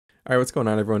All right, what's going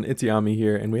on, everyone? It's Yami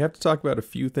here, and we have to talk about a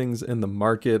few things in the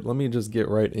market. Let me just get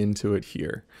right into it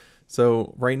here.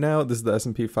 So right now, this is the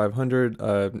S&P 500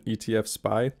 ETF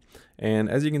SPY, and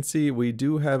as you can see, we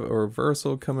do have a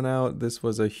reversal coming out. This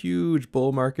was a huge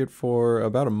bull market for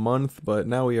about a month, but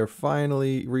now we are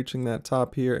finally reaching that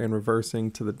top here and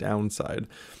reversing to the downside.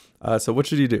 So what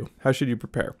should you do? How should you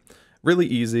prepare? Really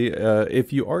easy.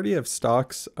 If you already have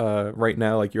stocks right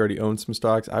now, like you already own some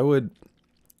stocks, I would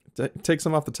take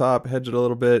some off the top, hedge it a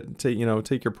little bit,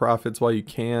 take your profits while you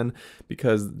can,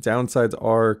 because downsides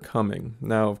are coming.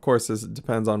 Now, of course, this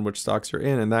depends on which stocks you're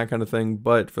in and that kind of thing,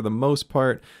 but for the most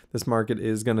part, this market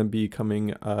is going to be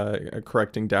coming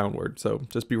correcting downward, so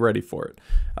just be ready for it.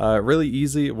 Really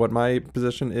easy. What my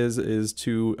position is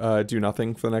to do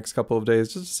nothing for the next couple of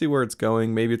days, just to see where it's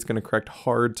going. Maybe it's going to correct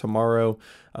hard tomorrow,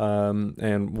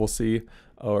 and we'll see.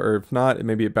 Or if not,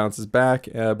 maybe it bounces back.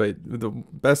 But the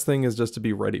best thing is just to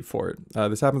be ready for it.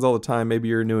 This happens all the time. Maybe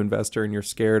you're a new investor and you're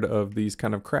scared of these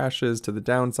kind of crashes to the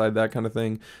downside, that kind of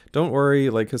thing. Don't worry.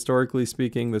 Like, historically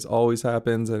speaking, this always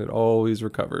happens and it always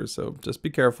recovers. So just be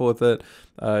careful with it.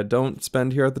 Don't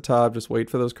spend here at the top. Just wait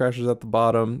for those crashes at the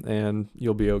bottom and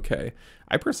you'll be okay.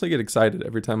 I personally get excited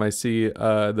every time I see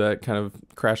that kind of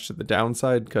crash to the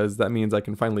downside, because that means I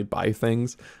can finally buy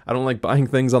things. I don't like buying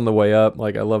things on the way up.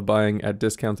 Like, I love buying at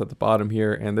discounts at the bottom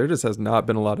here, and there just has not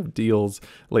been a lot of deals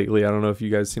lately. I don't know if you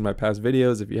guys seen my past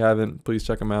videos. If you haven't, please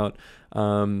check them out.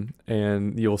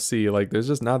 And you'll see, like, there's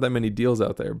just not that many deals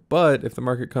out there. But if the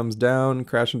market comes down,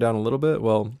 crashing down a little bit,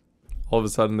 well, all of a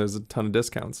sudden there's a ton of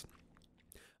discounts.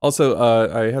 Also,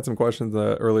 I had some questions in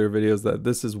the earlier videos that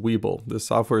this is Webull. This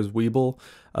software is Webull.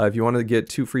 If you want to get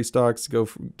 2 free stocks, go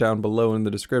down below in the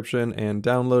description and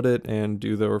download it and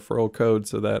do the referral code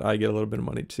so that I get a little bit of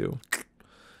money too.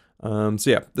 So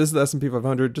yeah, this is the S&P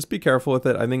 500. Just be careful with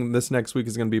it. I think this next week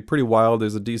is going to be pretty wild.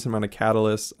 There's a decent amount of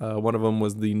catalysts. One of them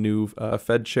was the new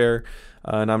Fed chair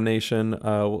nomination.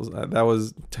 That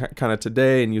was kind of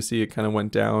today, and you see it kind of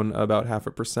went down about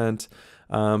 0.5%.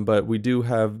 But we do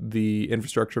have the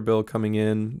infrastructure bill coming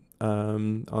in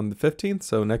on the 15th,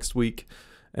 so next week.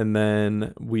 And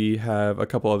then we have a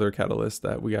couple other catalysts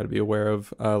that we got to be aware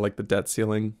of, like the debt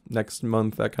ceiling next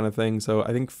month, that kind of thing. So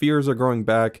I think fears are growing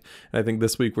back, and I think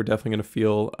this week we're definitely going to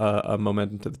feel a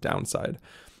momentum to the downside.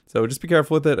 So just be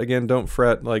careful with it. Again, don't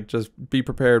fret. Like, just be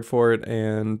prepared for it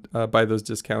and buy those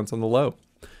discounts on the low.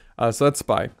 So that's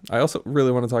SPY. I also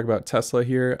really want to talk about Tesla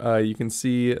here. You can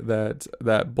see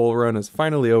that bull run is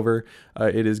finally over.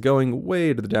 It is going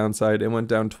way to the downside. It went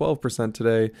down 12%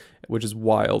 today, which is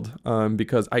wild,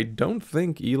 because I don't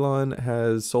think Elon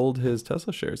has sold his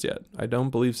Tesla shares yet. I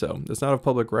don't believe so. It's not a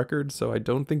public record, so I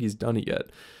don't think he's done it yet.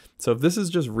 So if this is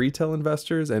just retail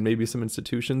investors and maybe some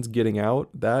institutions getting out,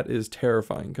 that is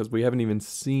terrifying, because we haven't even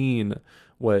seen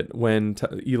when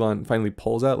Elon finally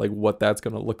pulls out, like, what that's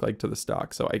going to look like to the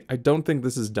stock. So I don't think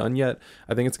this is done yet.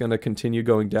 I think it's going to continue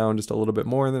going down just a little bit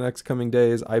more in the next coming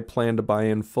days. I plan to buy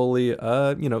in fully,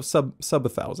 sub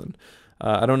 1,000.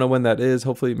 I don't know when that is.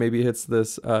 Hopefully maybe it hits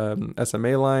this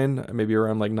SMA line, maybe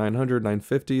around like 900,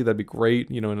 950. That'd be great,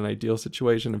 in an ideal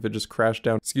situation. If it just crashed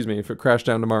down, if it crashed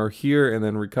down tomorrow here and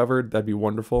then recovered, that'd be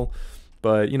wonderful.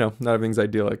 But, not everything's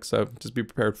idyllic, so just be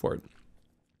prepared for it.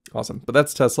 Awesome. But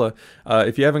that's Tesla.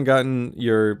 If you haven't gotten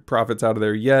your profits out of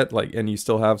there yet, and you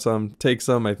still have some, take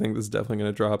some. I think this is definitely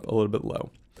going to drop a little bit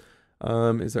low.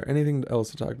 Is there anything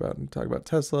else to talk about? Talk about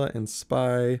Tesla and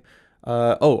SPY.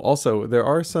 Also, there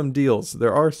are some deals.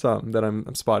 There are some that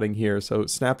I'm spotting here. So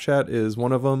Snapchat is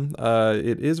one of them.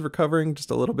 It is recovering just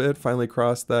a little bit, finally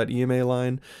crossed that EMA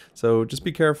line. So just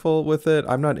be careful with it.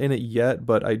 I'm not in it yet,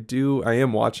 but I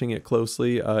am watching it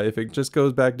closely. If it just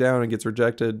goes back down and gets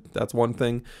rejected, that's one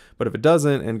thing. But if it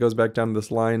doesn't and goes back down to this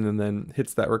line and then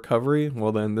hits that recovery,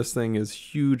 well, then this thing is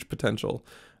huge potential.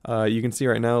 You can see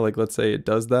right now, like, let's say it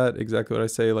does that, exactly what I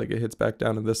say, like it hits back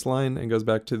down to this line and goes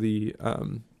back to the,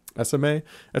 SMA,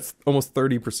 that's almost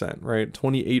 30%, right?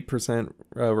 28%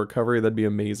 recovery. That'd be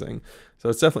amazing. So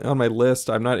it's definitely on my list.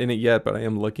 I'm not in it yet, but I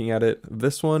am looking at it.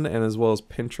 This one, and as well as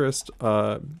Pinterest,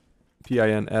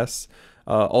 PINS,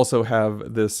 also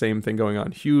have the same thing going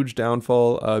on. Huge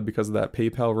downfall because of that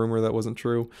PayPal rumor that wasn't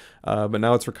true, but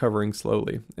now it's recovering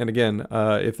slowly. And again,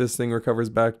 if this thing recovers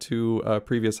back to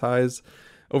previous highs,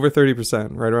 over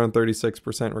 30%, right around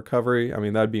 36% recovery. I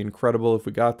mean, that'd be incredible if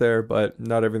we got there, but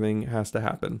not everything has to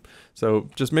happen. So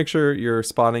just make sure you're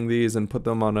spotting these and put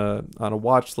them on a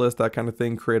watch list, that kind of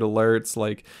thing. Create alerts.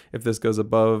 Like, if this goes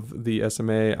above the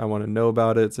SMA, I want to know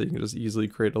about it. So you can just easily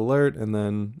create alert, and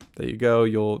then there you go.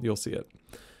 You'll see it.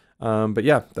 But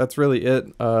yeah, that's really it.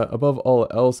 Above all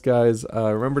else, guys,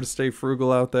 remember to stay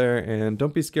frugal out there and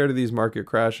don't be scared of these market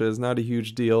crashes. Not a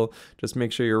huge deal. Just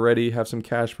make sure you're ready, have some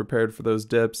cash prepared for those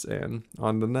dips, and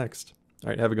on to the next. All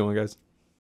right, have a good one, guys.